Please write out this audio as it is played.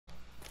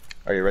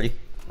Are you ready?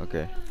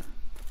 Okay,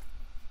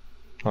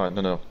 Hold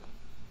on, no.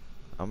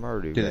 I'm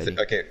already Do ready.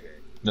 okay.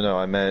 No,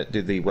 I meant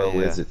do the Oh well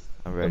yeah, is it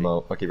I'm ready.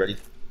 remote. Okay, ready?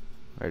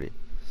 Ready,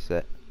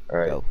 set,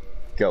 Alright, go.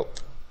 go.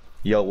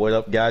 Yo, what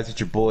up, guys? It's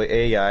your boy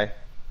AI,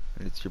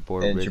 And it's your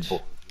boy and it's your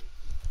boy, Rich.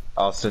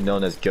 also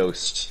known as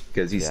Ghost,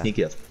 because he's Yeah.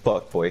 sneaky as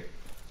fuck, boy.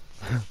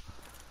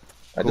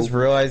 I just Kobe.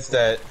 realized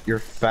that you're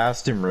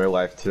fast in real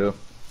life, too.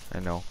 I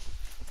know.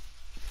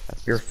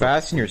 That's You're as fuck,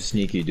 fast and you're boy.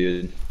 sneaky,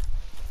 dude.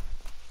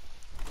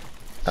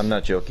 I'm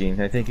not joking.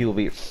 I think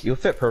you'll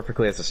fit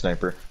perfectly as a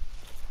sniper.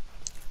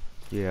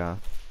 Yeah.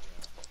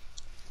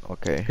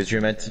 Okay. Because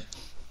you're meant to,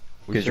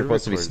 We because should you're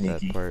have supposed to be recorded that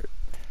sneaky. part.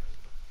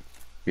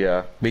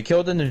 Yeah. We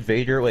killed an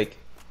invader, like,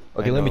 I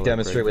okay, let me know, like right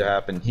demonstrate what there.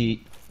 happened.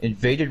 He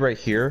invaded right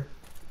here,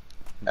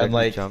 Then and he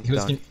like, jumped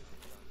down.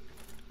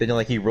 then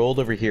like he rolled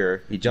over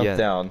here, he jumped Yeah.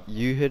 down.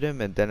 You hit him,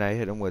 and then I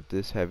hit him with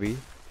this heavy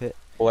hit.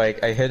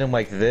 Like, I hit him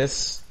like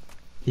this,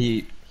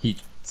 he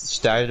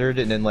staggered,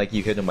 and then like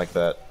you hit him like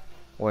that.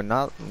 Well,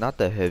 not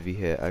the heavy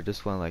hit. I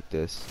just went like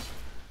this.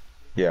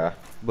 Yeah.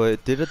 But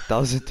it did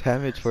 1,000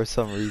 damage for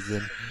some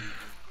reason.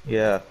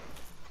 Yeah.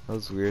 That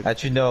was weird.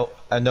 Actually, no,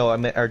 I know, I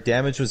mean, our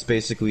damage was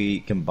basically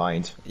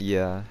combined.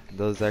 Yeah,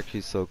 that was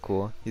actually so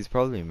cool. He's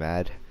probably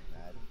mad.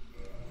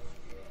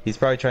 He's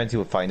probably trying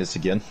to find us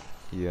again.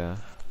 Yeah.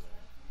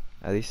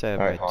 At least I have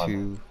Alright, my hold on.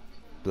 two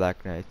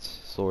Black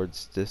Knights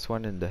swords, this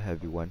one and the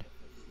heavy one.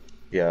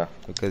 Yeah.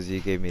 Because you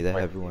gave me the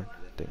Wait. heavy one.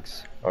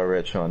 Thanks.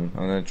 Alright, Sean,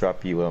 I'm gonna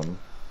drop you,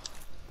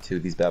 two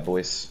of these bad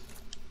boys.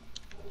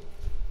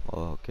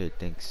 Oh, okay,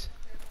 thanks.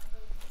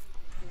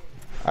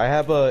 I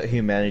have a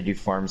humanity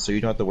farm, so you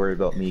don't have to worry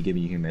about me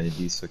giving you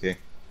humanities, okay?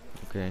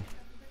 Okay.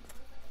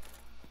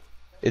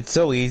 It's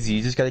so easy,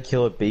 you just gotta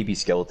kill baby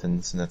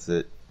skeletons, and that's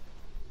it.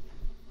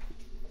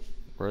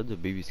 Where are the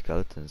baby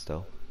skeletons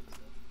though?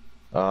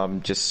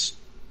 Just...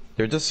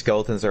 They're just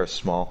skeletons that are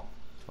small.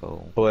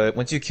 Oh, But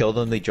once you kill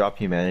them, they drop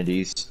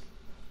humanities.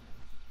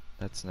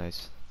 that's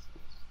nice.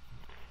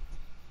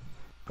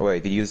 Oh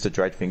wait, they used the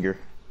dried finger.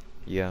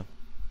 Yeah,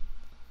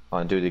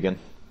 On, do it again.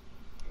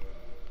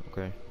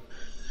 okay.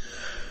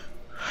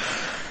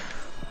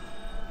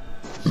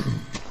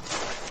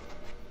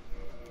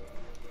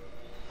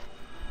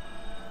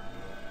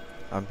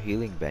 I'm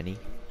healing Benny.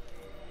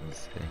 I'm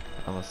just kidding.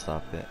 I'm gonna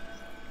stop it.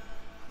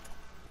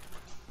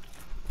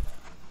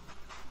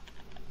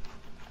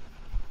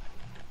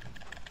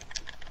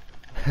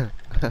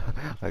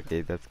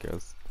 Okay, that's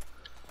gross.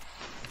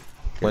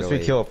 Get Once we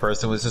away. kill a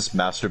person, let's just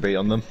masturbate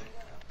on them.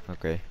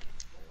 Okay.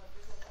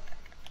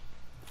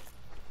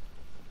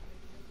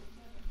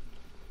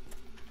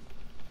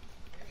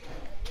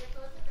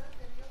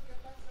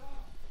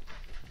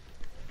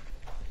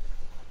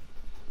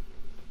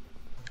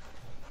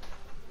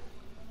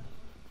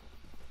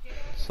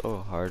 So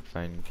hard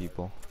finding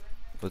people.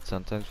 But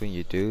sometimes when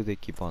you do, they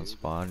keep on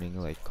spawning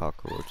like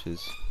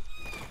cockroaches.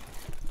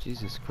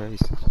 Jesus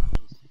Christ.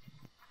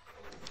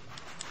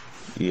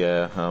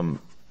 Yeah, I'm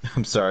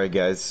sorry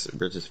guys,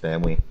 we're just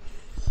family.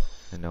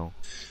 I know.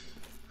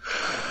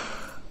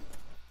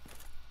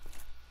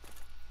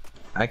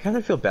 I kind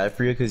of feel bad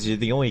for you because you're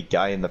the only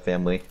guy in the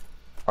family.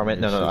 Or I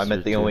meant, Your no, I meant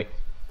sister the too. only,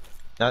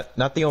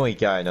 not the only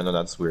guy, no,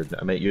 that's weird.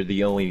 I meant you're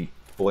the only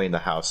boy in the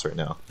house right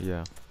now.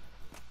 Yeah.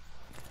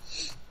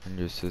 And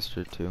your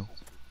sister too.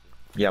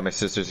 Yeah, my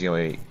sister's the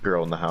only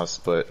girl in the house,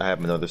 but I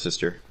have another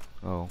sister.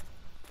 Oh.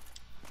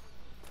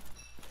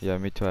 Yeah,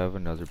 me too. I have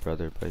another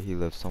brother, but he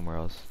lives somewhere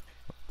else.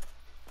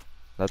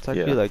 That's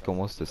actually Yeah. like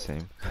almost the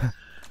same.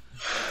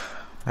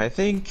 I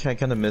think I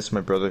kind of miss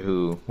my brother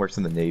who works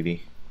in the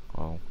Navy.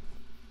 Oh.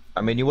 I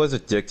mean, he was a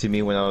dick to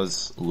me when I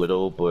was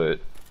little, but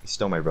he's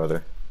still my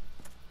brother.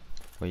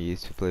 When you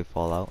used to play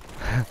Fallout.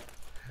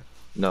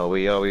 No,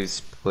 we always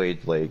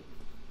played, like,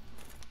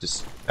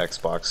 just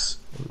Xbox.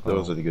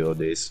 Those Oh. were the good old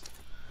days.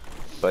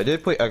 But I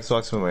did play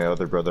Xbox with my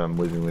other brother I'm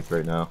living with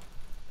right now.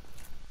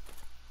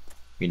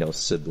 You know,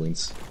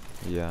 siblings.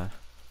 Yeah.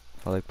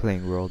 I like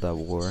playing World at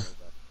War.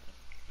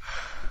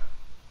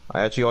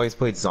 I actually always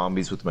played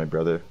zombies with my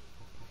brother. It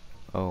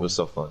Oh. was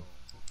so fun.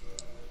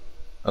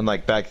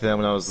 Unlike back then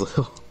when I was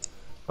little.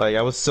 Like,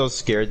 I was so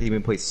scared to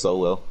even play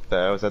solo that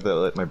I always had to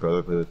let my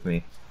brother play with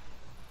me.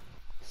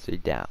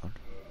 Sit down.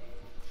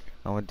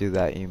 I want to do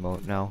that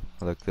emote now.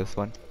 Look, this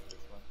one.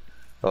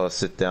 Oh,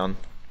 sit down.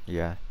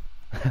 Yeah.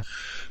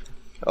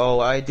 Oh,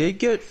 I did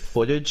get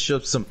footage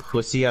of some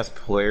pussy-ass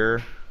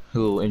player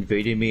who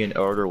invaded me in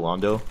El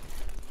Orlando.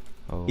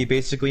 Oh. He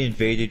basically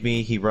invaded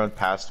me, he run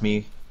past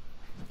me,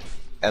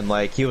 and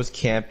like, he was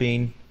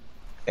camping,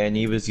 and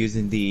he was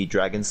using the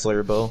Dragon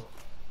Slayer bow.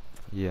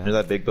 You know Yeah.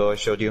 that big bow I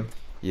showed you?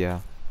 Yeah.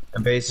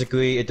 And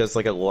basically, it does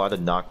like a lot of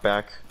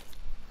knockback.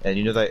 And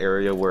you know that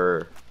area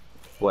where,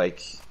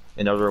 like,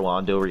 in El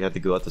Orlando where you have to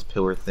go out this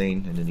pillar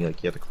thing, and then you have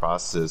to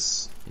cross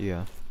this,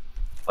 Yeah.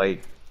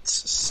 like,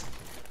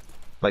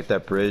 like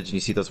that bridge, and you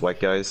see those white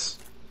guys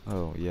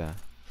Oh, yeah.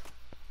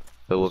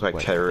 that look Those like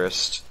white-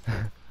 terrorists?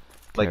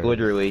 Like, Terror.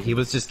 literally, he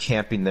was just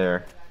camping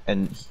there,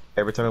 and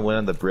every time I went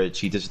on the bridge,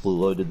 he just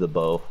loaded the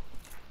bow.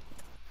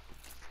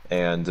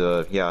 And,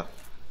 yeah.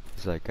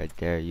 It's like, I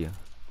dare you.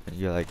 And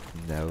you're like,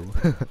 no.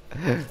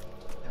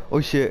 Oh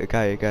shit, a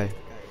guy.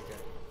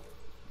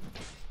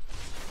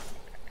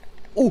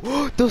 Oh,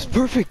 that was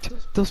perfect!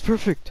 That was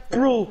perfect!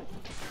 Bro!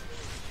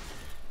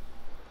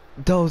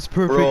 That was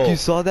perfect. Bro. You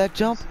saw that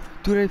jump?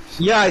 Dude,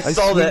 Yeah, I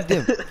saw swinged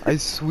that. him. I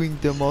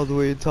swinged him all the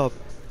way top.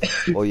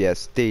 Oh yeah,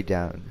 stay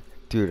down.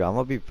 Dude, I'm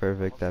gonna be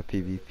perfect at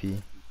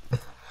PvP.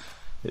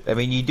 I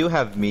mean, you do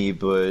have me,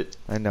 but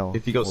I know.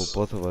 if you go, Well,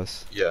 both of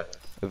us. yeah,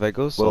 If I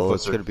go both solo, of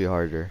it's us are, gonna be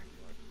harder.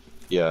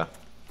 yeah.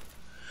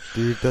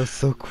 Dude, that's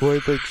so cool.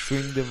 I like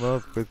swinged him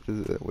up with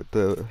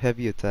the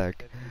heavy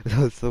attack. That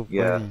was so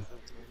Yeah. funny.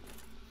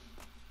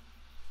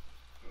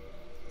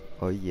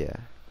 Oh yeah.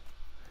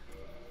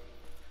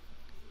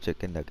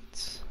 Chicken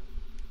nuggets.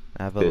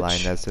 I have a Bitch.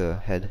 lion as a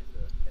head.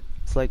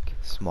 It's like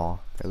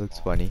small. It looks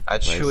funny, but I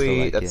still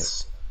Actually, like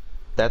it.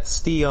 that's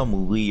the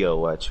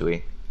Leo.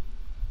 Actually,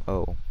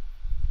 Oh,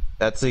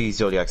 that's the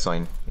zodiac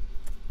sign.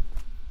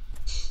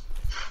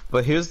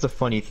 But here's the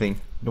funny thing.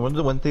 The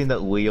one thing that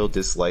Leo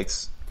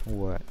dislikes,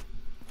 what?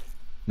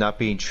 not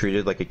being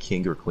treated like a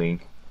king or queen.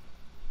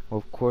 Well,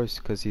 of course,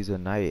 because he's a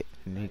knight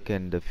and he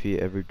can defeat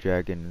every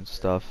dragon and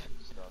stuff.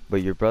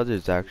 But your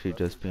brother's actually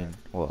just being,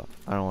 well,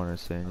 I don't want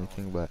to say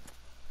anything, but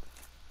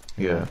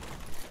Yeah.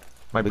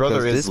 My because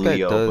brother is this guy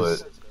Leo,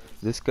 does, but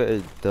this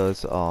guy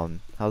does,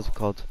 how's it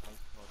called?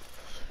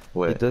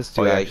 what? He does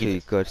Oh do yeah, actually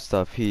good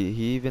stuff. He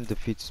even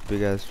defeats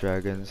big ass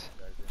dragons.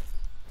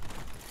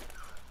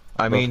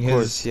 I But mean of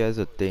course, his he has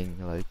a thing.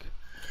 Like,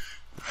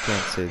 you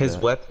can't say his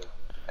that. wep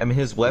I mean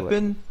his What?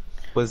 weapon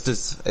was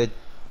just it.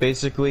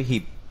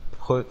 Basically,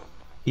 put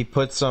he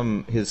put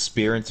some his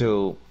spear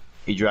into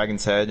a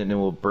dragon's head, and it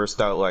will burst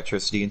out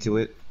electricity into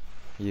it.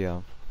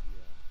 Yeah.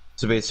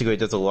 So basically, it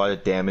does a lot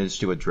of damage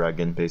to a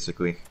dragon,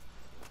 basically.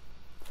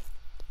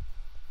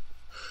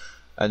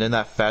 And then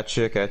that fat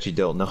chick, I actually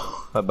don't know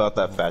about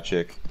that fat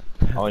chick.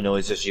 All I know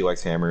is that she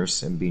likes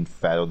hammers and being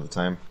fat all the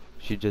time.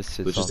 She just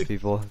sits Which is on a-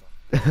 people.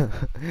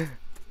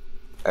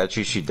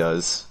 Actually, she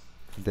does.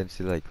 Then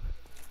she's like,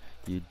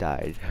 you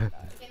died.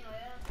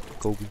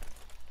 Kobe.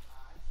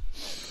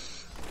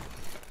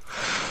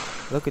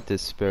 Look at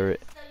this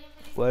spirit.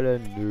 What a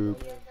noob.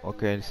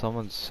 Okay,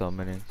 someone's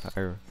summoning.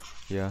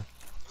 Yeah.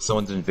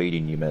 Someone's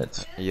invading you,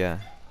 Matt. Yeah.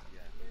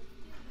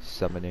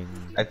 Summoning.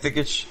 I think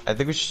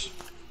we should.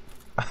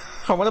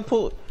 I want to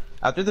put.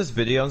 After this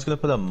video, I'm just gonna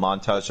put a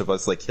montage of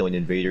us like killing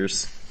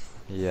invaders.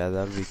 Yeah,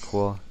 that'd be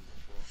cool.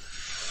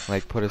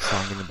 Like, put a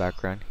song in the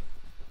background.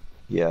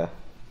 Yeah.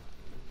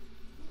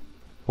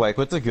 Like,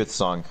 what's a good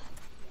song?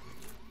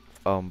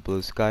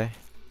 Blue Sky.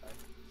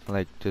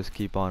 Like, just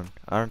keep on.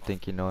 I don't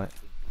think you know it.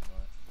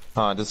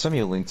 Just send me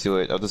a link to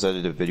it. I'll just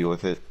edit a video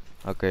with it.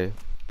 Okay.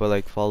 But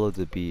like, follow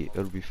the beat.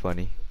 It'll be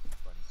funny.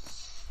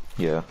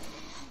 Yeah.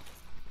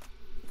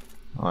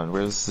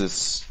 Where's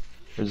this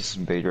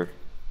invader?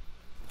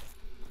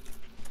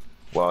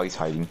 Wow, he's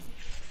hiding.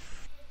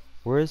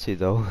 Where is he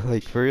though?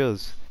 Like, for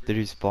reals. Did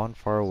he spawn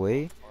far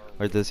away?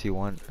 Or does he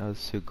want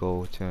us to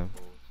go to him?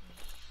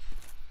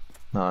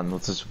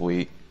 Let's just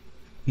wait.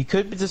 He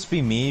could just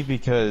be me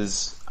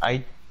because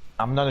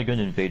I'm not a good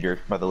invader,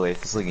 by the way,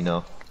 just so you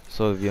know.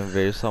 So if you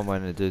invade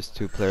someone and there's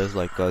two players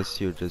like us,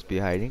 you'll just be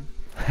hiding?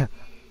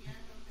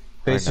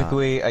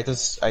 Basically, I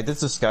just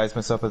disguise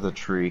myself as a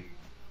tree.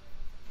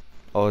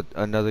 Oh,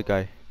 another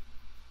guy.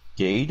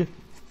 Gade?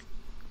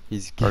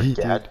 He's Or gay,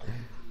 Gad? dude.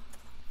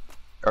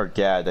 Or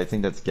Gad, I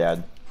think that's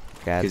Gad.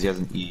 Gad. Because he has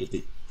an E at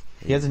the,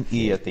 he has an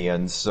E at the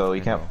end, so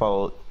you I can't know.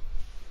 follow.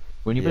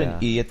 When you put Yeah.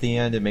 an E at the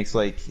end, it makes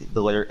like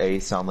the letter A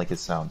sound like it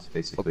sounds,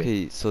 basically.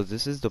 Okay, so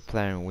this is the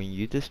plan. When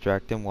you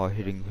distract him while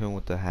hitting him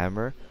with the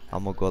hammer,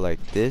 I'm gonna go like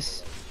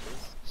this,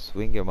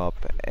 swing him up,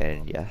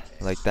 and yeah,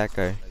 like that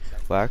guy.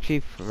 But actually,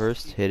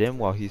 first hit him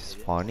while he's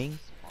spawning.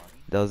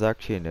 That was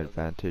actually an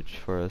advantage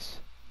for us.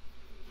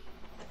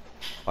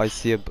 I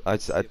see I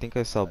think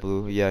I saw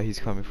blue. Yeah, he's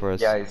coming for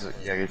us. Yeah,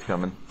 he's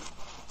coming.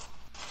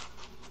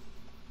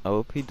 I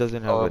hope he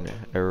doesn't have Oh. an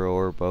arrow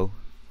or bow.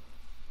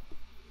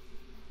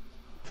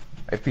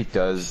 If he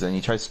does, and he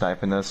tries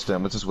sniping us,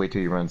 then let's just wait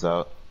till he runs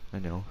out. I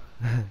know.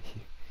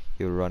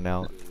 He'll run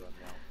out.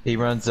 He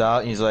runs out,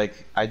 and he's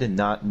like, I did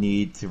not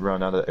need to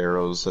run out of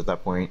arrows at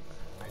that point.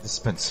 I just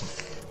spent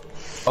some...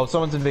 Oh,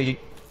 someone's invading.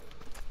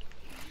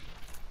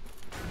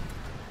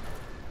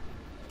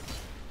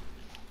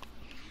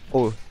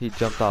 Oh, he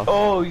jumped off.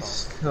 Oh,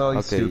 he's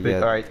Okay, stupid. yeah.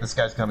 Alright, this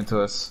guy's coming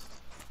to us.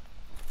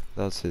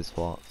 That was his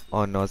fault.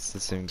 Oh no, it's the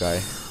same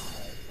guy.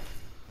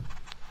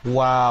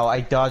 Wow,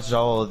 I dodged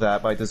all of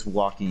that by just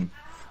walking.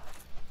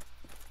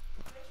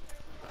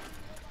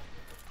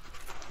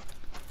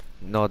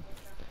 No, I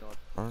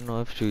don't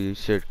know if you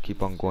should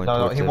keep on going No,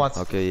 towards he him. wants...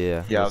 Okay,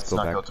 yeah. Yeah, let's let's go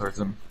not back. go towards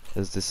him.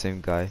 It's the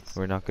same guy.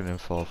 We're not gonna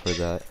fall for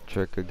that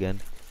trick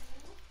again.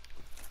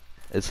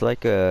 It's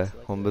like a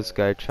homeless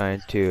guy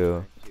trying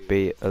to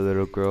bait a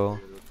little girl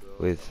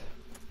with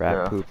rat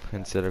Yeah. poop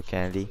instead of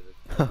candy.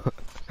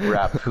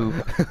 Rat poop.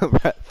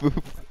 Rat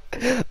poop.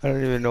 I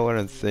don't even know what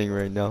I'm saying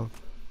right now.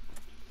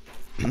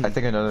 I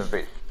think another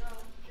invade.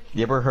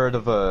 You ever heard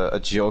of a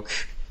joke?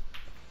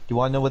 Do you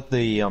want to know what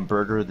the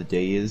burger of the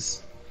day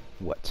is?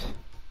 What?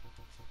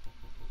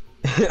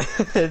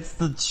 It's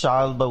the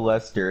child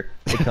molester.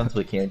 It comes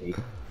with candy.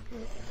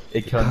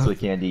 It comes with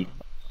candy.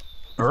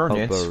 Burn Oh,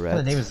 it? What kind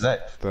of name is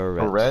that?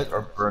 Barrett. Barrett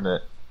or burn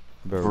it?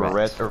 Barrett.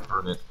 Barrett or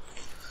burn it?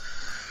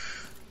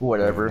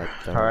 Whatever.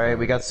 Barrett. Alright,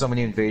 we got so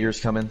many invaders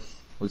coming.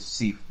 Let's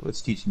see.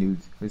 Let's teach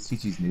noobs. Let's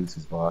teach these noobs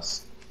his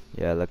boss.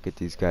 Yeah, look at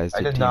these guys.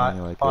 I They're did not.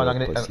 teaming like Oh,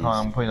 little I'm pussies.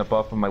 I'm putting a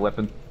buff on my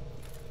weapon.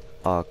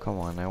 Oh, come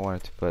on. I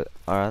wanted to put...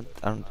 Alright,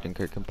 I don't think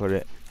I can put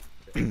it.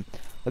 Look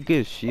at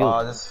his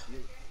shield. This.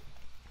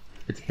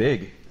 It's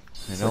big.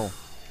 I know.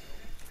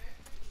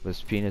 But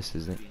his penis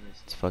isn't.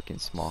 It's fucking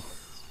small.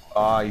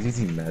 He's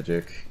using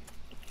magic.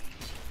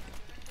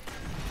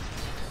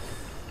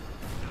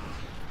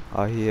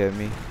 Oh, he hit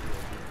me.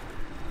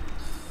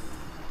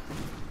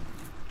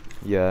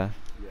 Yeah.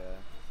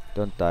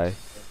 Don't die.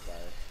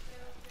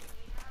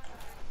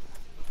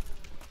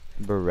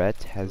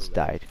 Barrett has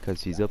died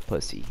because he's a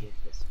pussy.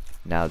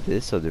 Now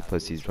this other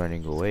pussy's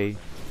running away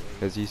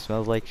because he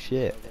smells like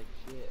shit.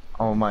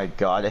 Oh my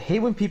god, I hate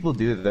when people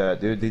do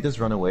that, dude. They just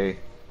run away.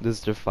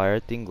 Does the fire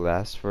thing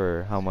last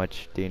for how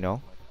much, do you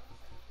know?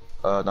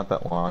 Not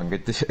that long.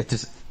 It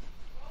just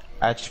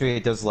actually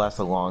it does last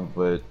a long,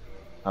 but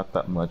not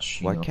that much.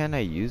 Why can't I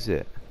use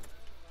it?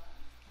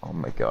 Oh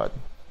my god,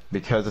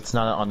 because it's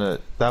not on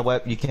that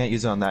weapon. You can't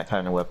use it on that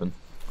kind of weapon.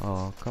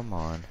 Oh, come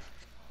on.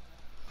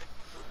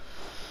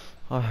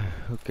 Oh,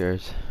 who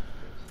cares?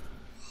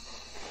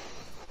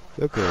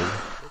 Okay.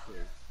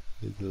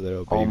 He's a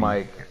little baby. Oh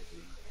my,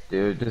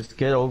 dude, just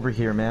get over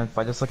here, man.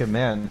 Fight us like a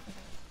man.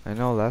 I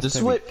know, last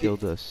time he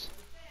killed us.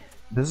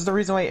 This is the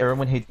reason why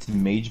everyone hates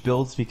mage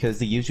builds, because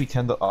they usually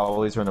tend to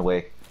always run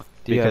away.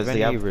 Do you have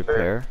any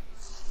repair?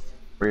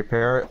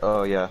 Repair?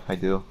 Oh yeah, I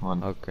do.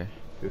 Okay.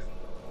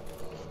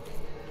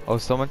 Oh,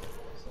 someone?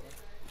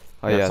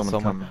 Oh Yeah, yeah,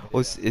 someone. Oh,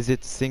 is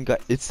it the same guy?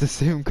 It's the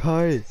same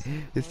guy.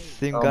 It's the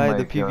same guy.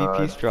 The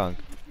PvP strong.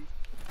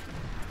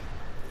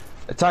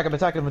 Attack him!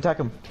 Attack him! Attack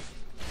him!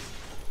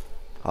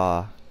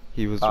 Ah,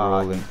 he was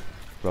rolling.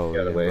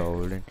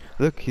 Rolling.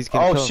 Look, he's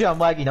gonna Oh shit, I'm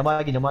lagging, I'm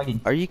lagging, I'm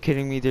lagging. Are you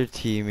kidding me? They're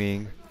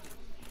teaming.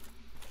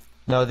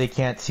 No, they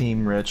can't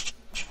team, Rich.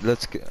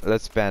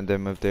 Let's ban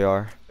them if they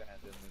are.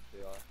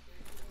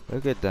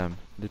 Look at them.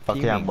 They're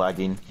teaming. Okay, I'm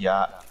lagging.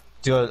 Yeah.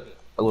 Dude,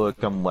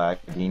 look, I'm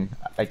lagging.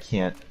 I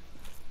can't.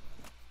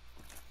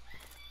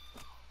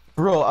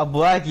 Bro, I'm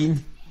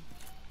lagging.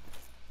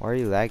 Why are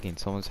you lagging?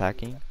 Someone's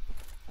hacking?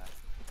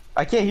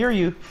 I can't hear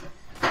you.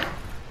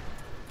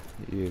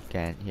 You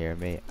can't hear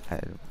me.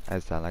 I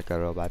sound like a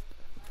robot.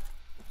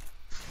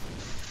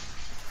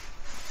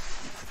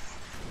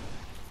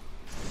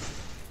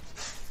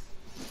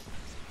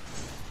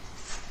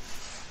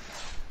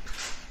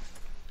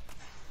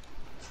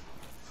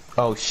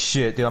 Oh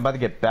shit, dude, I'm about to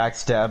get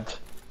backstabbed.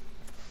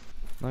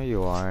 No,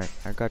 you aren't.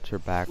 I got your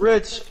back.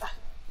 Rich!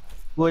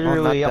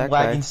 Literally, I'm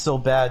lagging so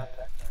bad.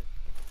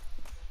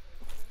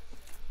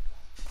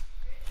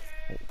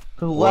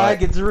 The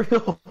lag is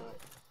real.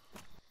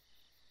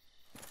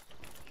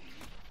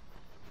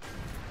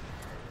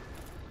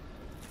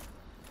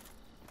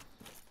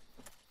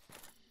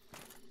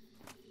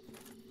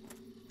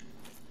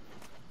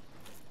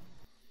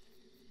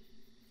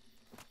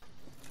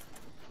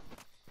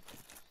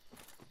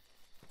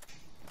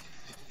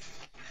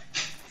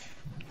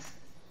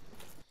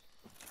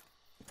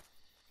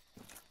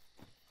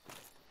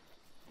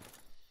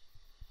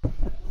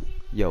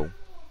 Yo,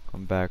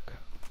 I'm back.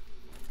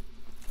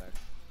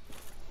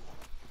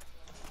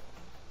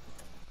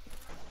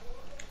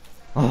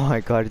 Oh my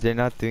god, they're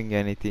not doing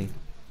anything.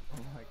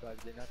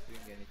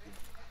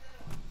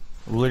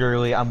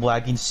 Literally, I'm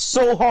lagging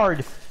so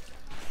hard.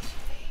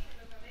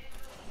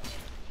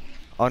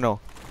 Oh no.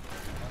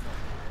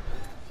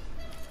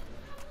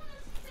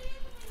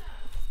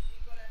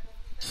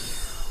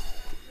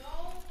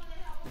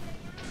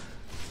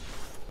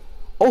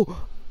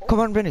 Oh! Come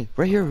on, Benny!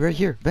 Right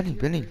here!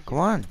 Benny, come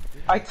on!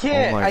 I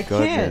can't, Oh my I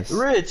can't! goodness.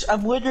 Rich,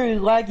 I'm literally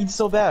lagging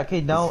so bad.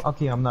 Okay, now,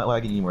 okay, I'm not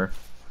lagging anymore.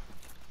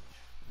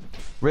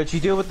 Rich, you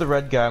deal with the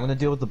red guy, I'm gonna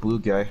deal with the blue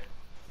guy.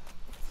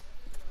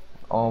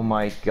 Oh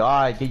my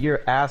god, get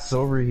your ass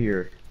over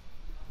here.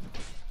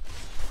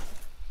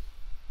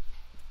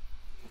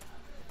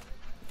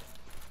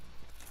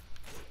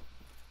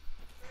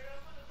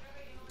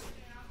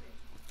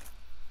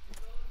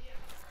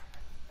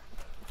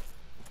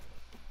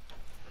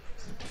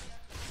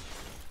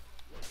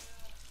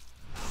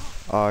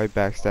 Oh, he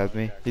backstabbed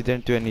me. He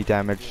didn't do any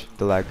damage.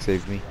 The lag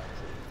saved me.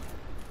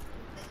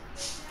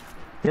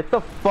 Get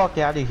the fuck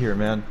out of here,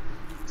 man.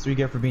 That's what you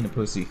get for being a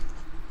pussy.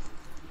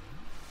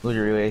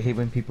 Literally, I hate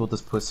when people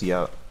just pussy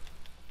out.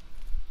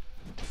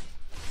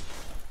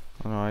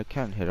 Oh no, I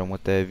can't hit him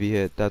with the heavy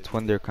hit. That's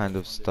when they're kind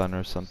of stunned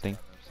or something.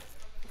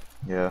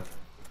 Yeah.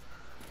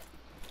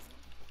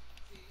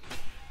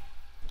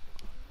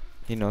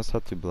 He knows how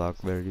to block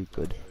very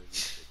good.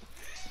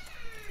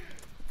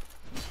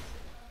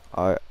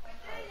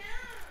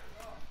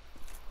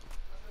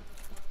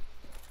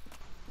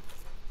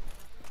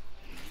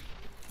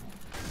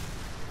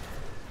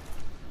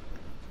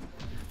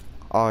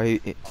 Oh,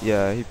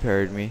 yeah, he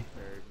parried me.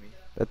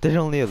 That did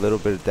only a little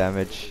bit of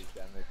damage.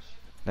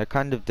 I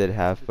kind of did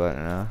half, but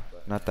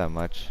not that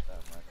much.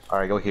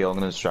 Alright, go heal. I'm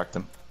gonna distract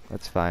him.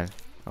 That's fine.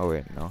 Oh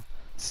wait, no.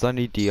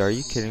 Sunny D, are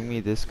you kidding me?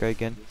 This guy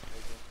again?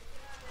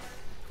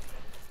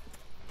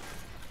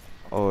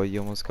 Oh, you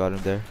almost got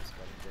him there.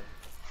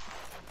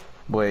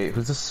 Wait,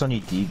 who's this Sunny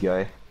D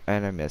guy?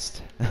 And I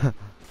missed.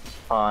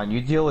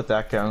 You deal with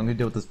that guy. I'm gonna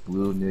deal with this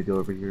blue nigga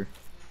over here.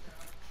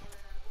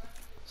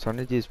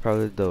 Sunny D is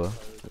probably the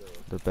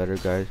better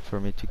guy for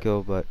me to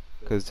kill, but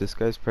because this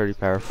guy's pretty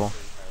powerful.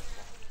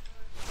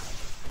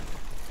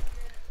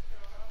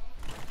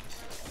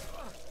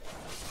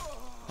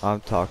 I'm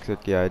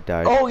toxic. Yeah, I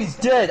died. Oh, he's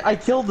dead! I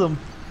killed him!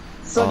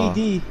 Sunny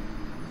D!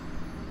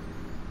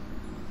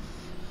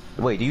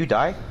 Wait, do you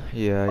die?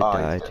 Yeah,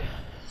 I died.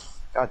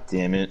 God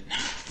damn it.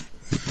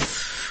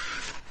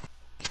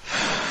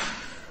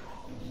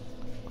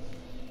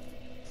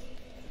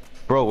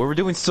 Bro, we were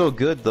doing so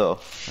good though.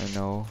 I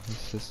know,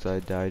 it's just I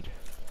died.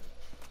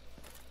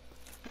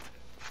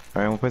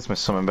 Alright, I'm gonna place my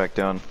summon back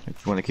down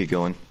if you wanna keep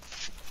going.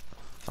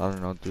 I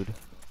don't know, dude.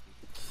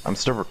 I'm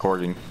still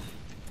recording. Do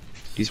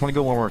you just wanna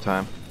go one more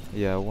time?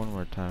 Yeah, one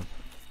more time.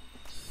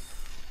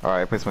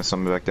 Alright, I placed my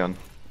summon back down.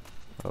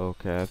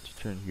 Okay, I have to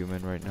turn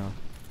human right now.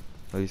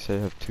 At least I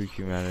have 2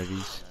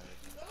 humanities.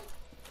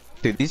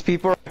 Dude, these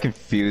people are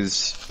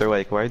confused. They're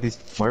like, why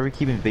are we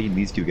keep invading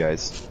these two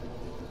guys?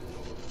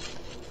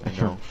 I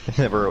know.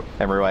 and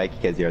we're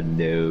like, because you're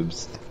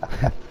noobs.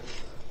 And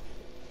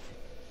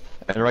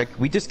they're like,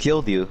 we just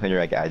killed you. And you're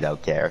like, I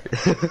don't care.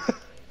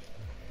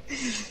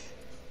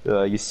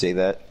 You say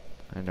that?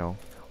 I know.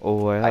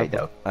 Oh, I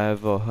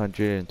have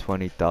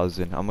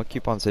 120,000. I'm gonna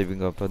keep on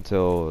saving up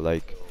until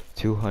like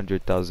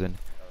 200,000.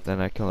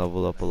 Then I can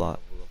level up a lot.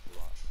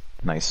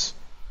 Nice.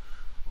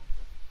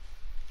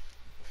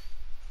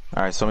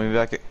 Alright, summon me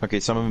back. Okay,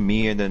 summon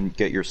me and then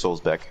get your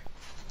souls back.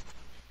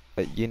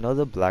 You know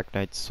the Black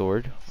Knight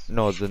sword?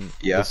 No,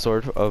 the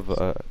sword of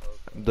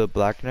the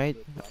Black Knight.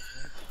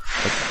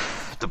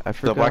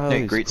 The Black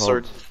Knight Great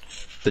Sword,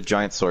 the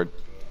giant sword.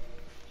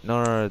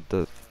 No,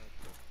 the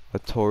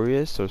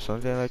Artorias or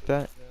something like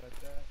that.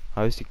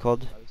 How is he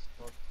called?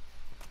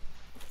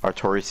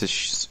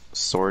 Artorias'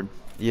 sword.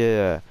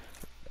 Yeah,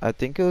 I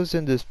think it was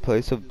in this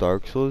place of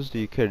Dark Souls.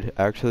 You could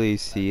actually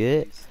see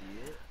it.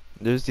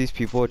 There's these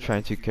people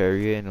trying to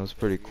carry it, and it was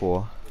pretty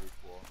cool.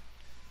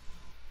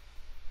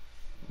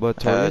 But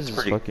Artorias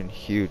is fucking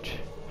huge.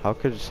 How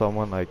could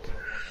someone like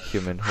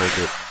human hold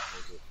it?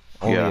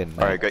 Only a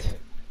knight.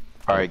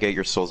 Alright, get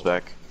your souls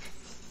back.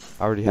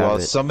 I already have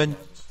it.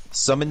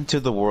 Summon to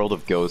the world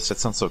of ghosts. That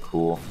sounds so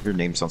cool. Your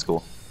name sounds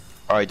cool.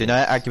 Alright, do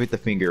not activate the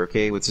finger,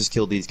 okay? Let's just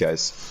kill these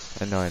guys.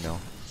 I know.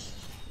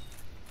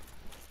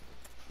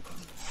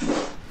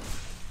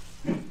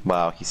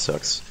 Wow, he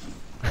sucks.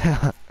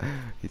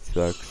 He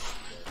sucks.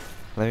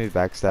 Let me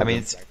backstab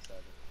him.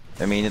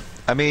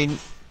 I mean,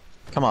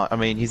 come on. I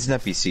mean, he's an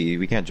NPC.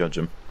 We can't judge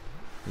him.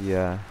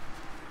 Yeah.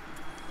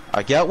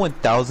 I got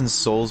 1,000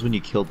 souls when you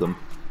killed them.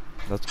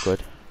 That's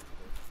good.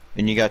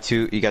 And you got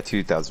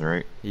 2,000,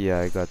 right? Yeah,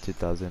 I got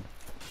 2,000.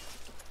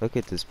 Look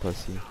at this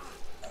pussy.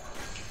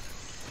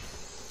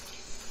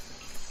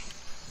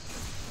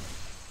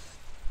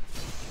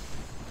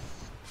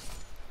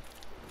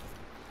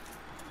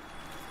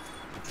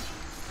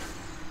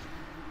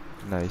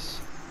 Nice.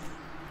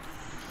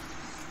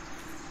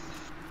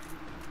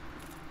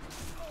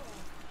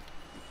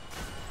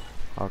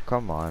 Oh,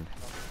 come on.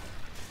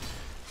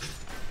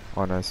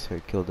 Oh, nice. I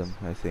killed him,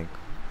 I think.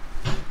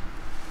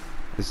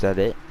 Is that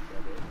it?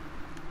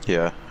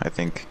 Yeah, I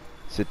think.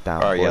 Sit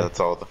down. Alright, boy. yeah, that's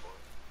all of them.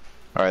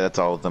 Alright, that's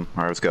all of them.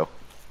 Alright, let's go.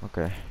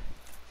 Okay.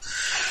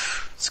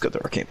 Let's go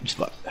to our camping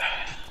spot.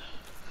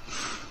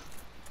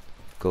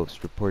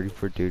 Ghost reporting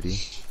for duty.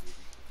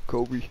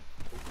 Kobe.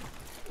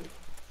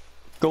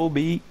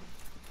 Kobe.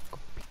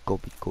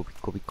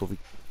 Kobe.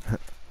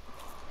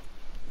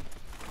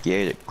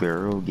 Get it,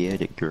 girl.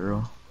 Get it,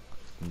 girl.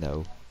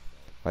 No.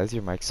 Why is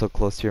your mic so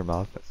close to your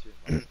mouth?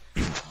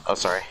 Oh,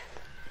 sorry.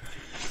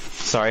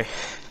 Sorry.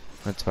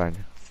 That's fine.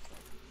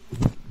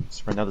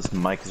 So right now this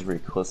mic is very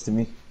close to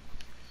me.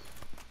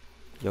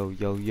 Yo,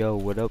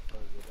 what up?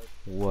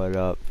 What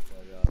up?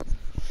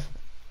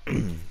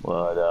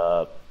 What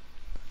up?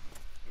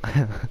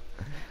 I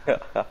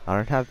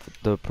don't have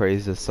to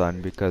praise the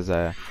sun because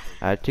I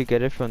had to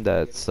get it from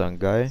that sun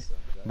guy,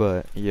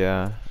 but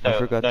yeah, I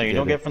forgot to get it. No, you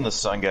don't get it from the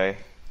sun guy.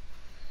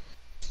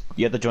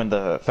 You have to join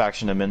the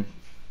faction I'm in.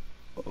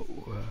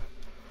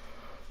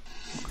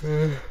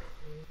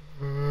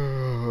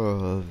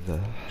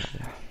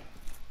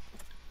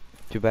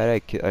 Too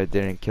bad I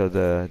didn't kill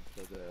the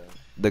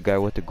guy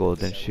with the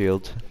golden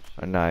shield.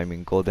 No, I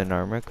mean golden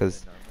armor,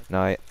 cause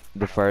now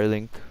the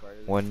Firelink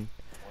one.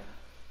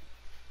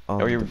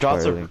 Oh, he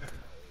drops the.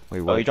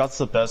 Wait, what? Oh, he drops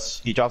the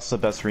best. He drops the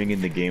best ring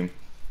in the game.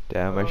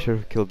 Damn, I should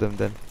have killed him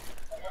then.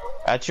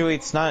 Actually,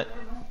 it's not.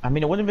 I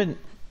mean, it wouldn't have been.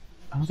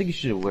 I don't think you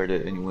should have weared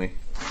it anyway,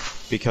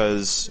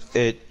 because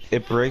it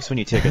breaks when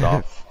you take it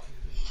off.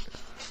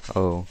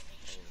 Oh,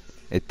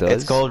 it does.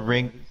 It's called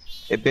ring.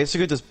 It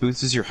basically just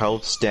boosts your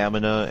health,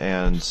 stamina,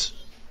 and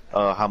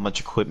how much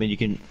equipment you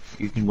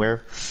can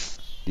wear.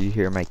 Do you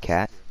hear my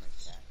cat?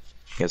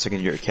 Yeah, so I can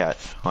hear a cat.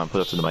 Hold on, put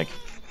it up to the mic.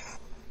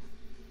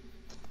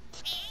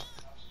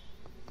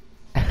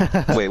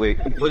 Wait,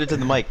 put it to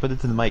the mic, put it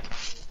to the mic.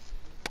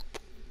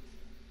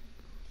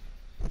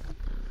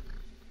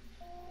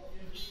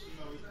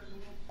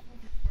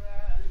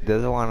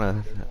 Doesn't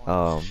wanna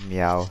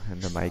meow in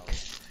the mic.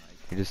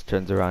 He just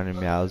turns around and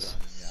meows.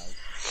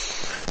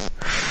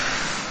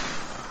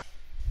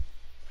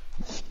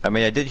 I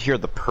mean, I did hear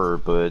the purr,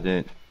 but I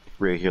didn't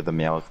really hear the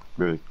meow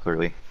really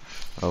clearly.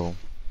 Oh,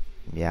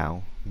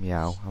 meow,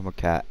 meow. I'm a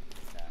cat.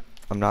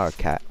 I'm not a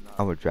cat.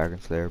 I'm a dragon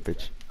slayer,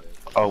 bitch.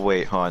 Oh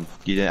wait, hold on.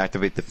 You didn't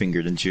activate the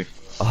finger, didn't you?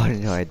 Oh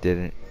no, I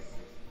didn't.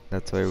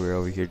 That's why we're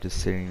over here just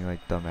sitting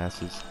like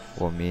dumbasses.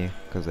 Well, me,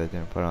 because I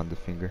didn't put on the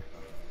finger.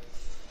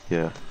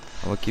 Yeah.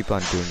 I'm gonna keep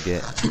on doing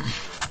it.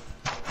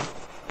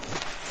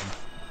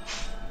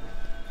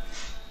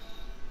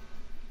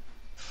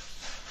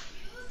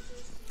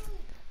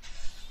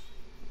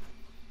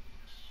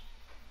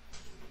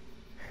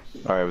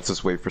 Alright, let's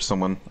just wait for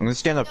someone. I'm gonna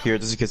stand up here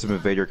just in case an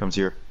invader comes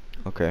here.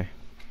 Okay.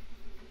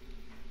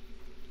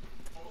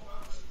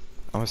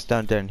 I'm gonna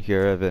stand down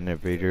here if an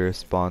invader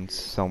spawns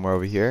somewhere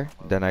over here.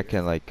 Then I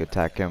can like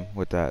attack him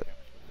with that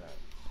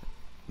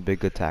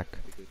big attack.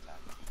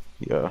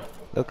 Yeah.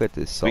 Look at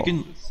this soul.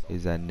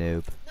 He's a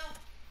noob.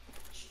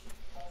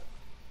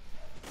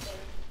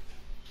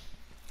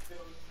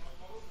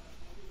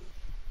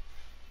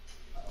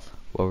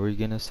 What were you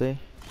gonna say?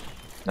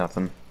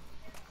 Nothing.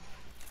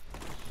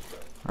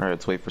 Alright,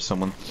 let's wait for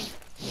someone.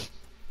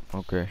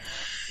 Okay.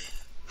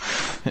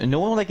 And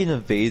no one like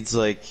invades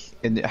like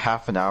in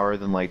half an hour,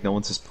 then like no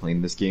one's just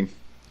playing this game.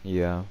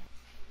 Yeah.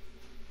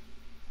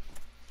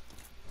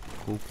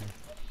 Cool.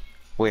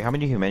 Wait, how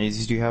many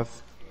humanities do you have?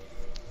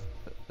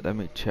 Let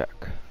me check.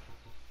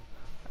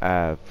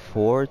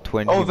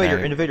 420. Oh,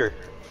 invader!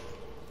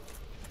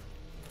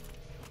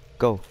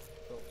 Go.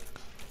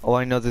 Oh,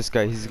 I know this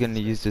guy. He's gonna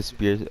use the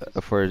spear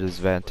for his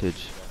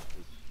advantage.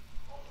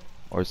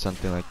 Or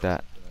something like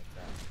that.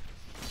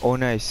 Oh,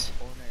 nice.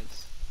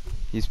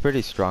 He's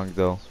pretty strong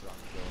though.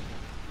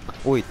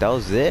 Wait, that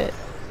was it?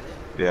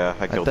 Yeah,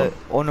 I killed him.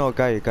 Oh no,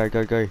 guy.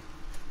 Right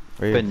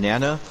here.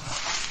 Banana?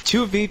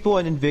 2 people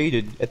and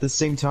invaded at the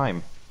same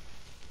time.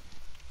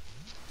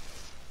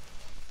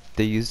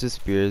 They use the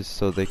spears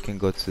so they can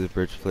go to the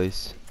bridge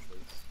place.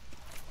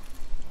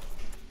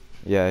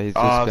 Yeah, he's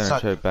just gonna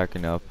try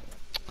backing up.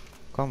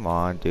 Come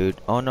on, dude.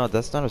 Oh no,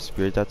 that's not a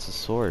spear, that's a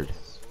sword.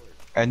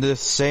 And the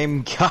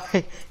same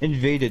guy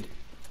invaded.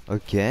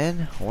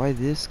 Again? Why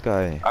this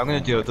guy? I'm gonna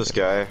deal with this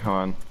guy. Hold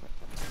on.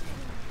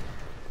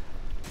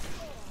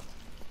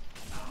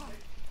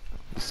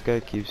 This guy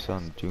keeps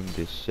on doing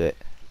this shit.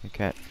 I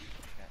can't.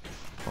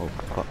 Oh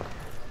fuck.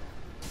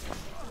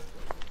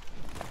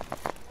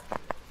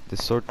 The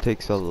sword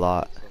takes a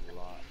lot.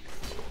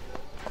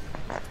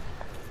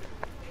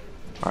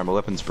 Alright, my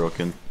weapon's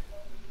broken.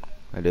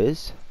 It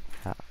is?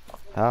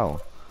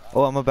 How?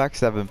 Oh, I'm gonna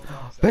backstab him.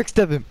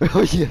 Backstab him!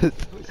 Oh yes!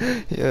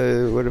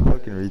 Yeah, what a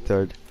fucking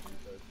retard.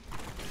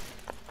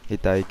 He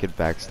thought he could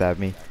backstab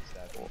me.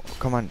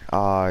 Come on.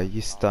 Ah,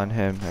 you stunned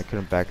him. I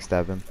couldn't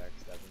backstab him.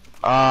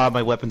 Ah,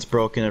 my weapon's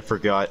broken, I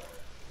forgot.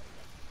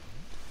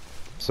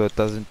 So it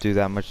doesn't do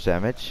that much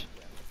damage?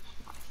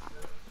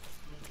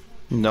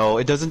 No,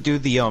 it doesn't do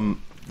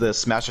the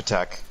smash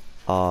attack.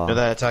 You know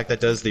that attack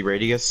that does the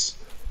radius?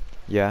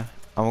 Yeah,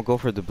 I'm gonna go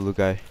for the blue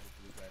guy.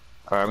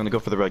 Alright, I'm gonna go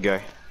for the red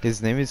guy.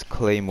 His name is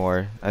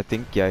Claymore. I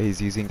think, yeah, he's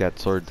using that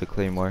sword, the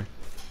Claymore.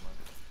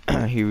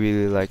 He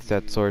really likes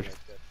that sword.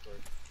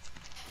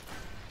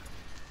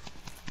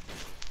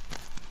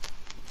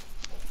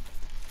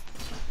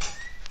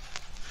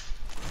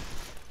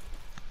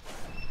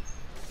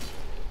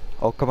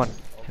 Oh, come on.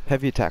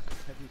 Heavy attack.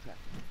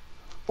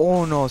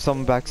 Oh no,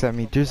 someone backs at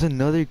me. There's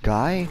another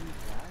guy?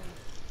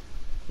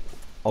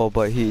 Oh,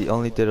 but he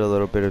only did a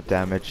little bit of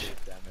damage.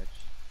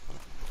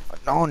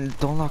 No,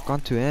 don't lock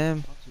onto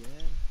him.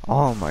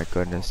 Oh my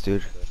goodness,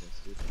 dude.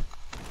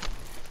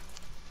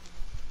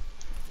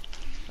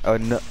 Oh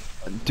no.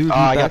 Dude, he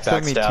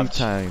backstabbed me 2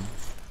 times.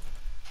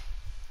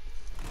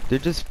 They're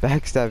just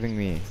backstabbing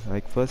me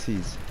like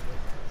pussies.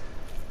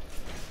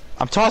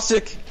 I'm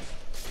toxic!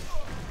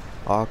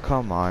 Oh,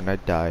 come on, I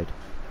died.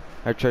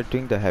 I tried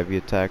doing the heavy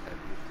attack.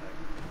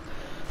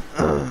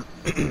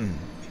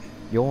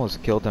 You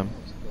almost killed him.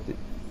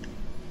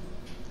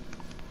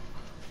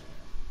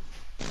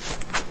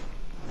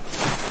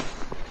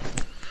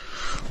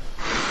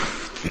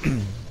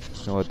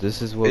 You know what,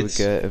 this is what we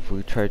get if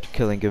we try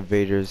killing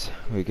invaders.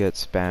 We get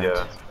spammed.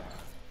 Yeah.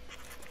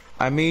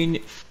 I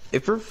mean,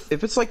 if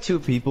it's like 2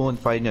 people and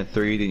fighting at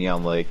 3, then yeah,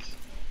 like,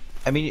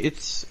 I mean,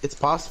 it's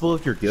possible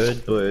if you're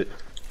good, but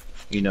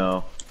you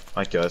know,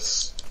 I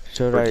guess.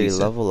 Should I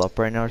level up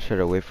right now? Or should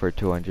I wait for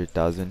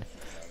 200,000?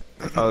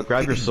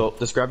 Grab your soul.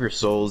 Just grab your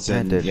souls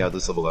and yeah,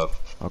 just level up.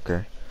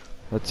 Okay.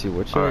 Let's see.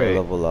 What should I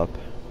level up?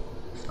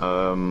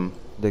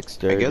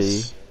 Dexterity. I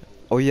guess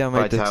oh yeah,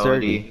 my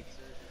vitality. dexterity.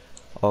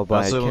 Oh,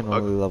 but also, I can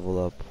only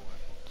level up.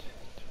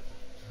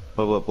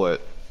 Level up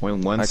what?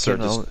 Once I or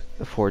can just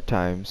 4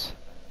 times.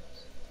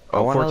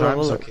 Oh, 4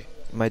 times. Okay.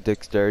 my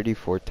dexterity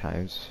 4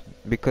 times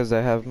because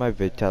I have my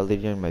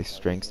vitality and my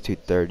strength to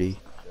 30.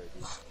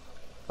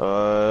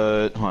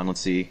 Hold on, let's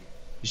see.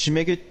 You should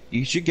make it.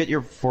 You should get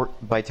your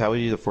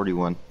vitality to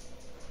 41.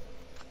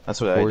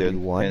 That's what I did.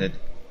 41? And it,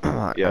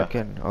 I yeah.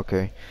 can,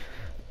 okay.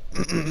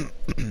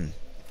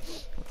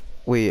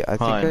 Wait, I think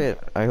Hun,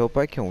 I hope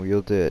I can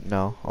wield it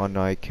now. Oh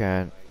no, I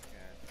can't.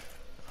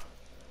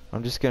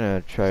 I'm just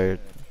gonna try it.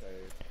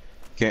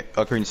 can't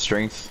upgrade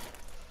strength.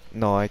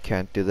 No, I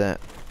can't do that.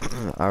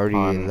 I already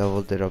Han,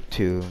 leveled it up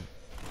to.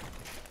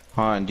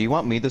 Han, do you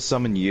want me to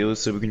summon you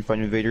so we can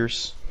find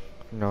invaders?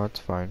 No, it's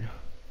fine.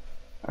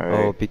 Oh,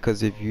 Alright.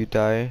 because if you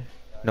die.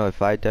 No,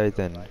 if I die,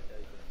 then.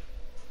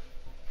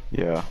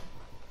 Yeah.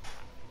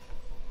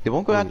 They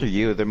won't go Wait. after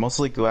you. They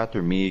mostly go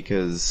after me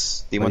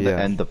because they Oh, want to yeah.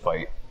 end the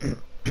fight.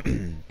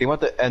 They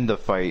want to end the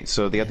fight,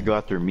 so they have to go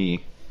after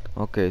me.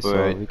 Okay, so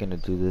But we're gonna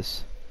do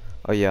this.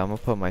 Oh, yeah, I'm gonna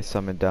put my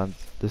summon down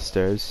the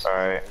stairs.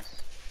 alright.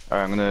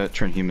 Alright, I'm gonna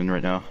turn human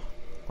right now.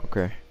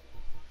 Okay.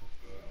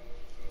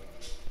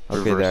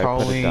 Okay, Reverse there, I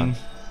put it down. howling.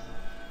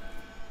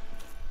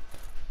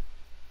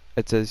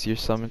 It says your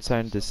summon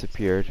sign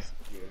disappeared.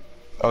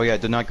 Oh yeah,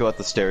 did not go up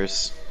the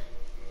stairs.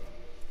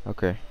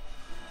 Okay.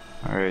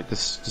 Alright,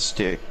 just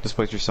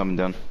place your summon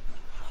down.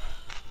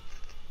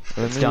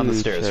 Let It's me down the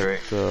stairs, check right?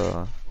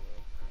 the.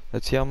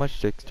 Let's see how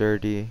much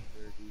dexterity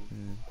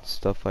and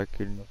stuff I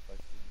can.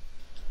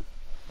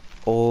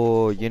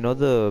 Oh, you know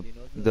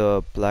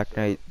the Black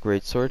Knight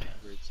Greatsword?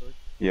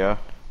 Yeah.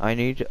 I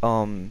need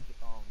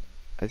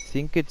I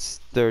think it's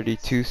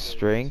 32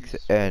 strength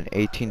and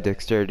 18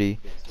 dexterity.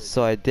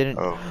 So I didn't.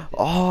 Oh.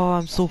 Oh,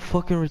 I'm so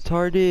fucking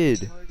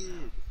retarded.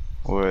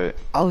 What?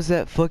 I was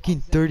at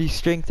fucking 30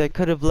 strength. I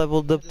could have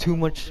leveled up too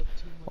much.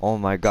 Oh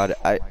my god.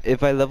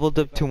 If I leveled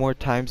up 2 more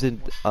times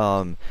in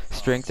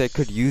strength, I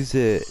could use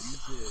it.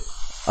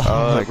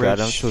 Oh my god,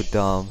 I'm Rich. so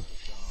dumb.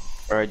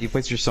 Alright, do you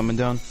place your summon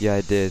down? Yeah,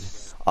 I did.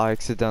 I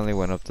accidentally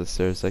went up the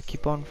stairs. I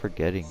keep on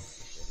forgetting.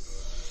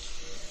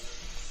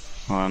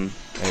 Hold on.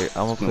 Hey,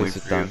 I'm gonna Just gonna place wait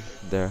it for you. down.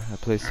 There, I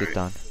placed it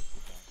down.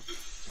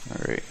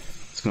 Alright.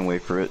 Just gonna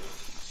wait for it.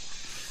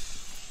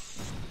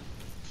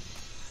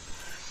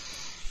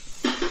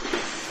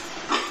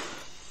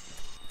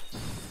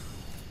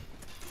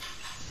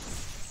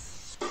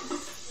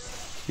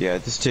 Yeah,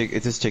 it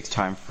just takes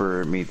time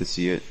for me to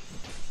see it.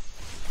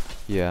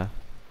 Yeah.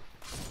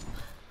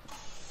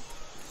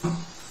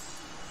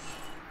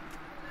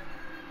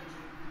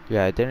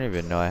 Yeah, I didn't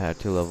even know I had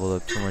to level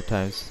up 2 more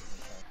times.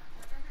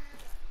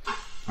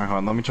 Alright, hold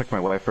on, let me check my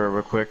Wi-Fi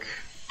real quick.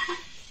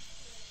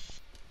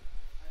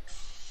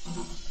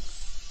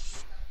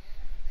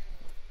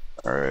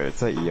 Alright,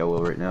 it's at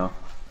yellow right now.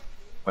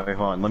 Wait, hold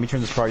on, let me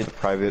turn this party to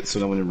private so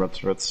no one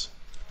interrupts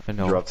I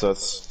know,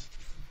 us.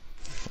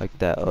 like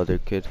that other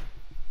kid.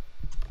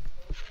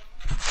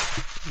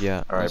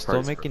 Yeah, I'm Alright, still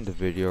party's making the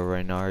video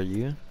right now, are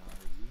you?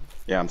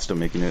 Yeah, I'm still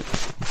making it.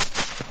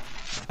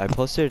 I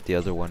posted the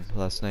other one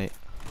last night.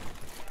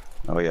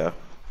 Oh yeah.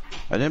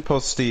 I didn't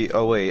post the,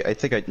 oh wait, I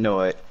think I,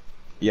 no I,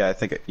 yeah I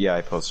think, yeah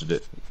I posted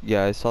it.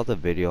 Yeah, I saw the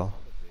video.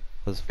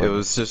 It was funny.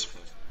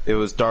 It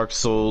was Dark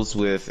Souls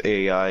with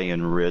AI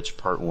and Rich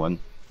Part 1.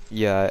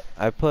 Yeah,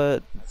 I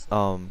put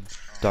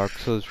Dark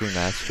Souls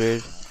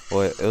Remastered.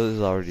 Well, it was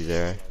already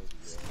there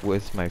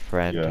with my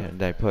friend, Yeah.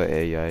 and I put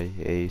AI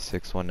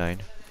A619.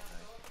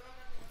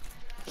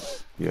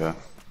 Yeah.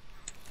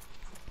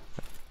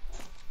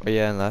 But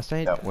yeah, and last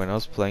night Yep. when I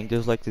was playing,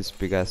 there's like this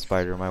big ass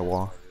spider on my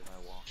wall,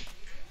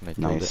 and I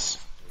killed it. Nice.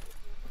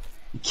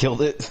 You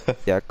killed it?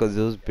 Yeah, 'cause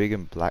it was big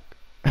and black.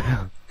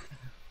 I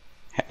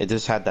It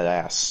just had that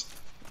ass.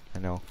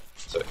 know.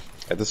 So,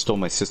 I just stole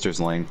my sister's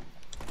lane.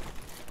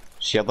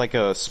 She had like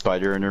a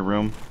spider in her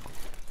room,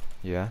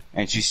 Yeah.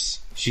 and she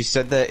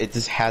said that it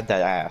just had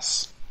that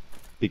ass.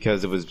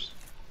 Because it was,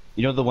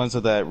 you know the ones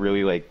with that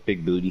really like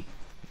big booty?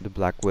 The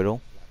Black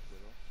Widow.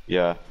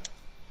 Yeah.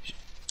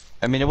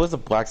 I mean, it was a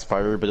black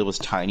spider, but it was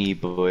tiny,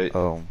 but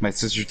Oh. my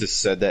sister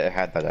just said that it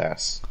had that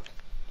ass.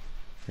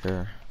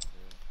 Here.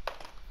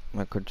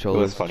 My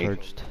controller is funny.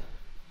 charged.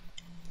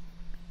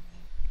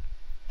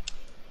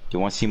 Do you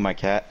want to see my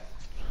cat?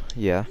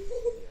 Yeah.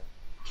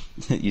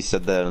 You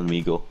said that on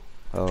Meagle.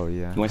 Oh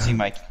yeah. You want to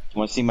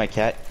see my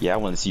cat? Yeah, I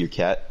want to see your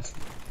cat.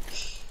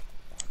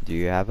 Do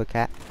you have a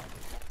cat?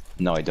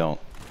 No, I don't.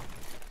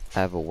 I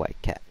have a white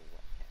cat.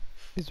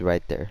 He's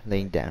right there,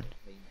 laying down.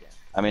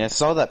 I mean, I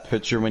saw that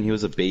picture when he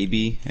was a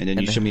baby, and then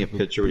you And I showed me a have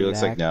picture what he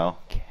looks like black now.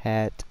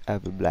 Cat. I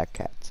have a black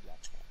cat.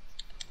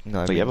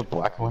 No, I So you mean, have a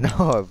black one?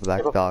 no, a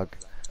black dog.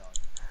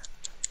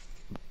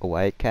 A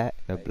white cat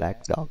and a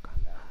black dog.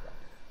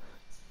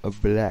 A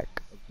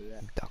black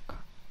dog.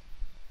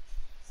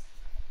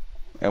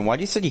 And why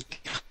do you say he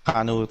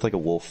kind of looked like a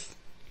wolf?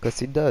 'Cause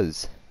he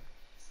does.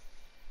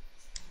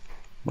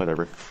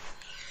 Whatever.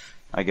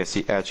 I guess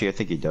he actually, I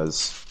think he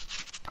does.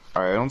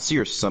 Alright, I don't see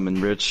your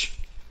summon, Rich.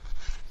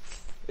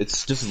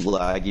 It's just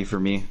laggy for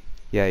me.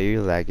 Yeah,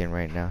 you're lagging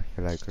right now.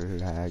 You're like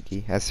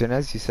laggy. As soon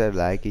as you said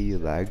laggy, you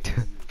lagged.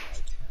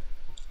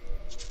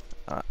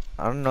 I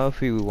don't know if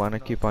we want to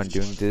keep on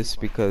doing this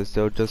because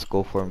they'll just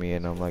go for me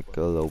and I'm like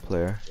a low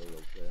player.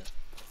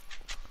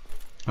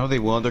 No, they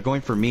won't. They're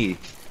going for me.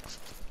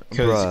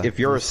 Because Bruh, if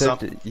you're you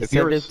said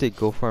if they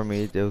go for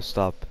me, they'll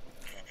stop.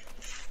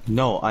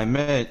 No, I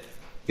meant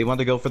they want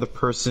to go for the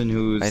person I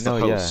who's the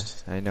know, yeah,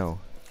 host. I know.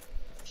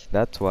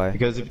 That's why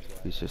Because if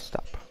you should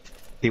stop.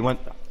 they want,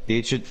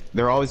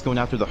 they're always going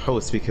after the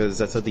host because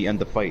that's how they end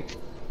the fight.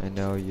 I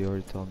know, you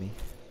already told me.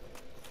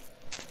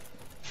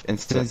 And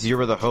since you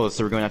were the host,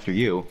 they were going after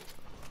you.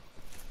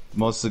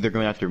 Mostly they're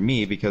going after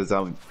me because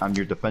I'm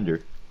your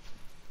defender.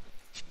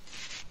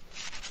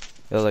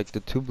 Yeah, like the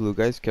two blue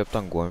guys kept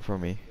on going for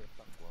me.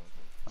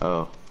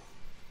 Oh.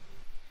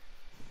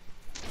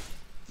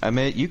 I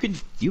mean,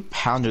 you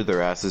pounded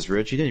their asses,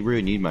 Rich. You didn't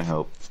really need my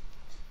help.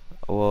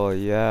 Well,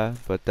 yeah,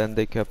 but then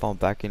they kept on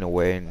backing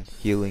away and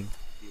healing.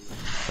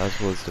 That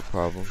was the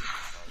problem.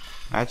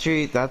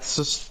 Actually, that's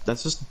just the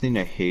thing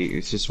I hate.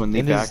 It's just when they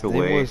And his back name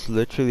away. was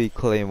literally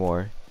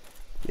Claymore.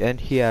 And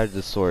he had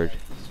the sword.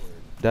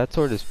 That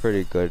sword is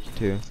pretty good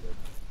too.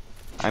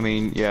 I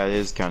mean, yeah, it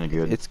is kind of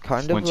good. It's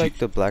kind of Once you, like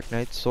the Black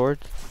Knight sword,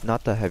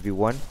 not the heavy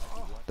one,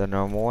 the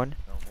normal one.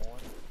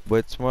 But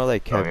it's more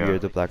like oh heavier, yeah,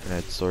 the Black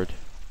Knight sword.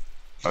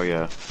 oh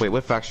yeah. Wait,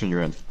 what faction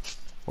you're in?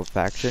 What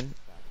faction?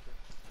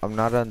 I'm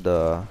not on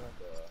the...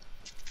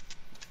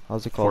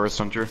 How's it called? Forest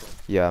Hunter.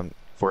 Yeah,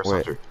 Forest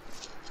wait. Hunter.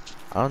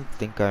 I don't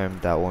think I am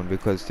that one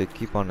because they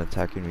keep on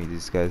attacking me,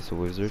 these guys, the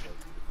wizard.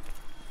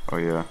 Oh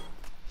yeah.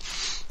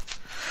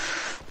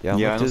 Yeah, I'm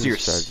Yeah, I gonna don't do see the your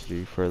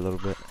strategy for a little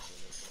bit.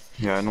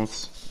 Yeah, I don't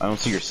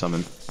see your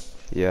summon.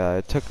 Yeah,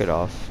 I took it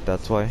off.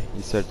 That's why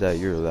you said that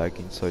you're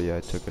lagging, so yeah,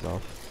 I took it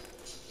off.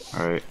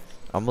 Alright.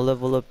 I'm gonna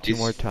level up 2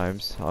 more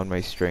times on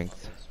my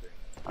strength.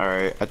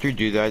 Alright, after you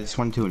do that, I just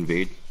wanted to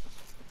invade.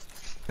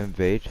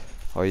 Invade?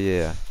 Oh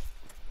yeah.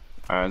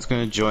 Alright, I was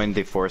gonna join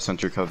the Forest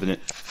Hunter Covenant.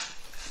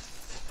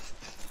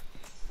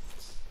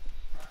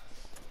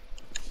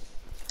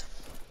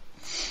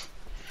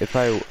 If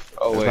I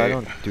Oh if I wait.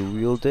 don't dual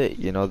wield it,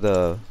 you know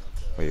the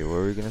wait, what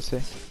were we gonna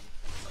say?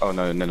 Oh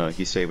no, no, no.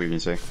 You say what you're gonna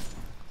say.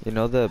 You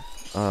know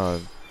uh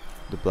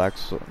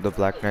the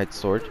Black Knight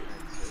sword,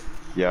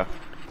 Yeah.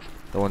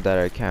 the one that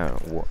I can't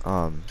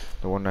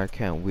the one I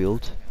can't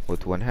wield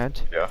with one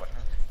hand. Yeah.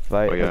 If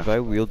Oh yeah. I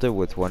wield it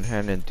with one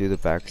hand and do the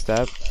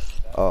backstab,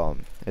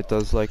 it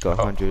does like Oh.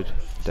 100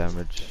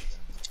 damage.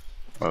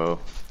 Oh.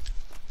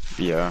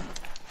 Yeah.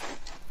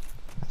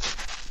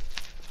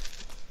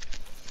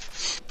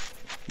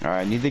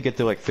 Alright, I need to get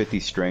to like 50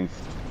 strength.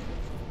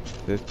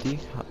 50?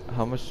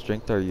 How much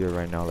strength are you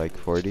right now? Like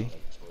 40?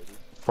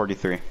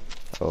 43.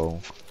 Oh,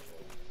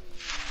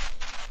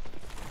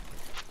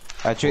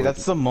 Actually, 40.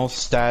 that's the most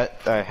stat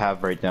I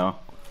have right now.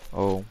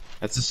 Oh,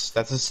 That's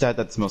a stat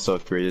that's most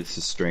upgraded. It's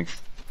his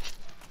strength.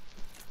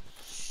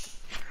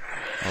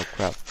 oh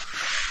crap.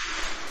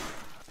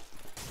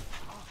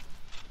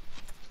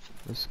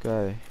 This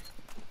guy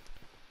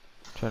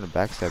trying to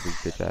backstab his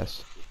bitch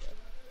ass.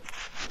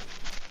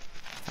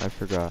 I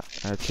forgot.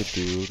 I had to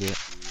do it.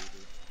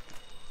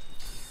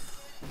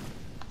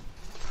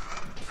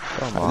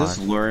 Come I just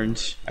on.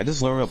 learned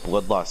what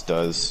blood loss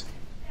does.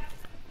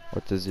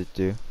 What does it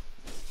do?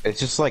 It's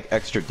just like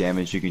extra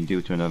damage you can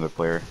do to another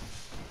player.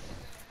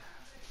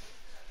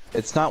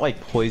 It's not like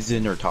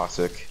poison or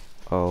toxic.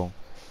 Oh,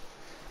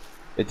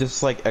 It's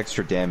just like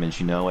extra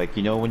damage, you know? Like,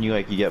 you know when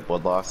you get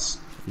blood loss?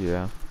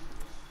 yeah.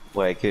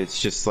 Like, it's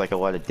just like a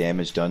lot of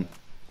damage done.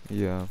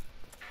 Yeah.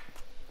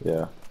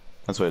 Yeah.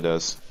 That's what it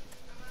does.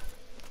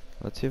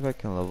 Let's see if I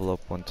can level up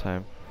one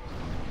time.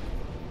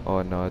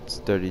 Oh no, it's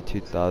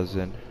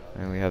 32,000.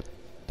 I only have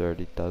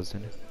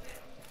 30,000.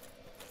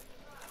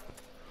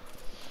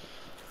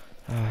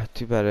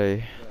 Too bad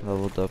I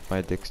leveled up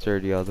my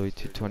dexterity all the way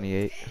to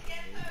 28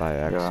 by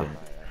accident.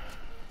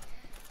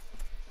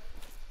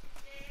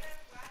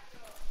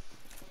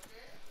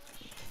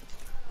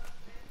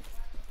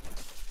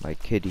 My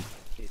kitty.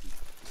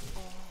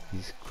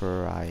 He's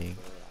crying.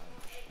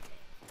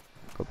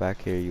 Go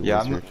back here, you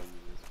Yeah, wizard.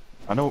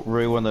 I don't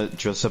really want to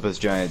dress up as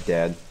Giant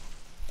Dad.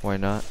 Why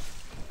not?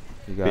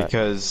 You got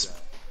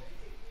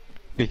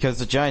Because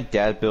the Giant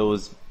Dad build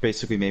was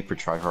basically made for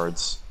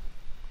tryhards.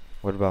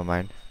 What about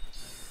mine?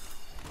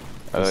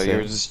 The same?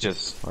 Yours is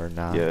just... Or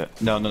not? Yeah.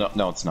 No,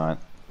 it's not.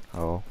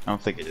 Oh. I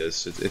don't think it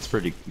is. It's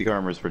pretty... The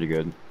armor is pretty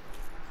good.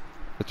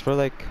 It's for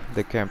like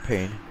the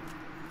campaign.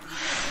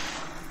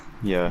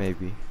 Yeah.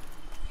 Maybe.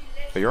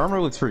 But your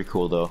armor looks pretty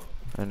cool, though.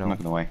 I know. I'm not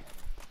gonna lie.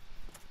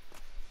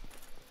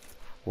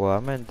 Well,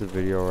 I'm in the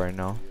video right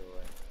now.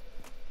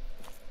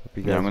 Hope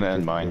you Yeah, I'm guys gonna enjoyed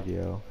end the mine.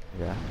 Video.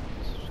 Yeah.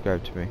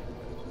 Subscribe to me.